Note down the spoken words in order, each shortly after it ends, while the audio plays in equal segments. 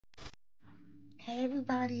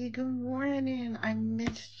everybody. Good morning. I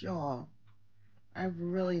missed y'all. I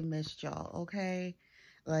really missed y'all, okay?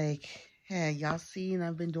 Like, hey, y'all seen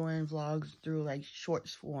I've been doing vlogs through like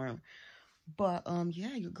shorts form. But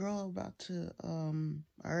yeah, your girl about to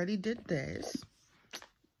I already did this.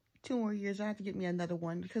 2 more years. I have to get me another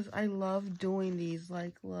one because I love doing these.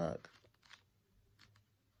 Like, look.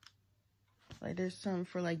 Like there's some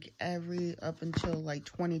for like every up until like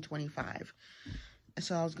 2025.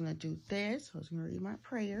 So I was gonna do this. I was gonna read my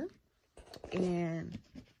prayer. And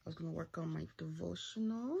I was going to work on my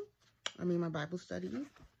devotional. My Bible study.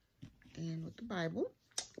 And with the Bible.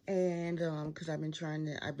 And, because I've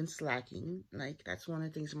been slacking. Like, that's one of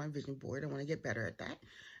the things on my vision board. I want to get better at that.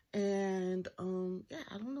 And, yeah,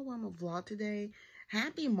 I don't know why I'm going to vlog today.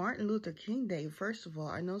 Happy Martin Luther King Day, first of all.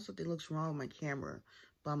 I know something looks wrong with my camera,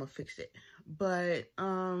 but I'm going to fix it. But,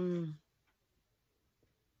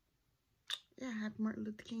 yeah, happy Martin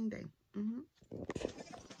Luther King Day.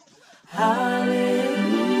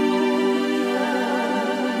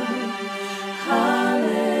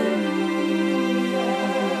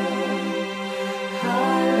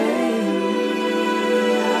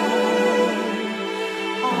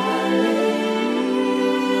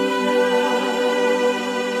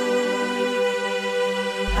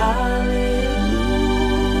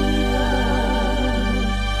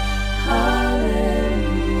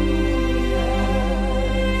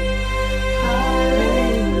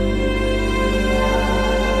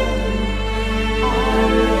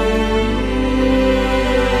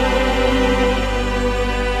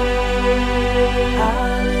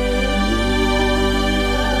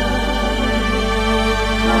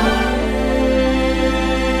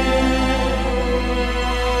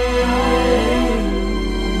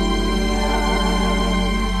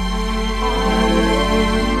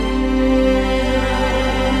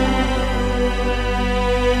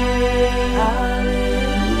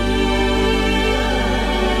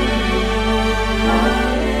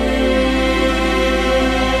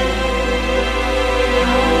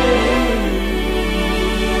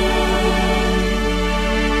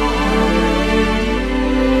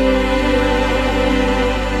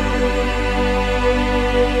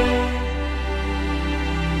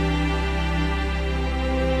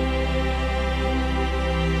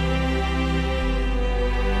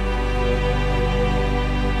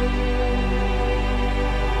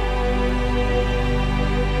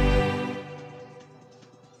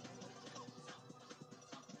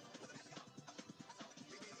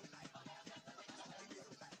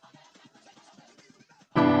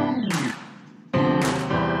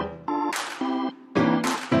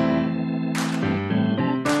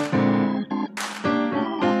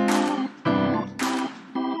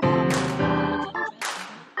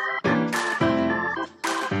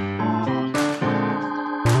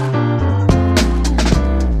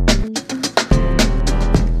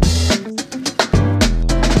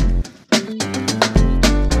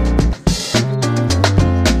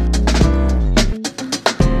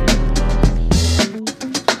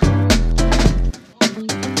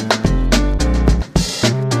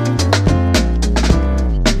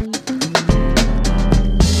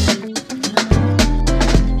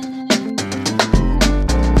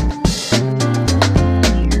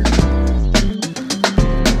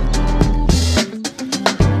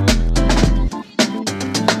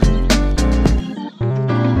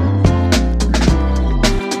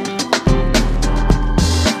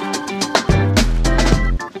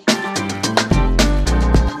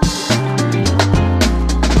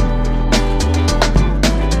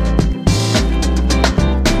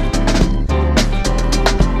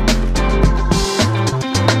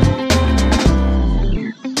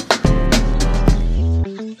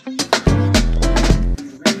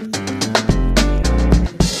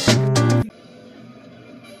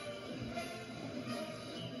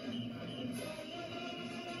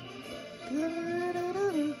 Good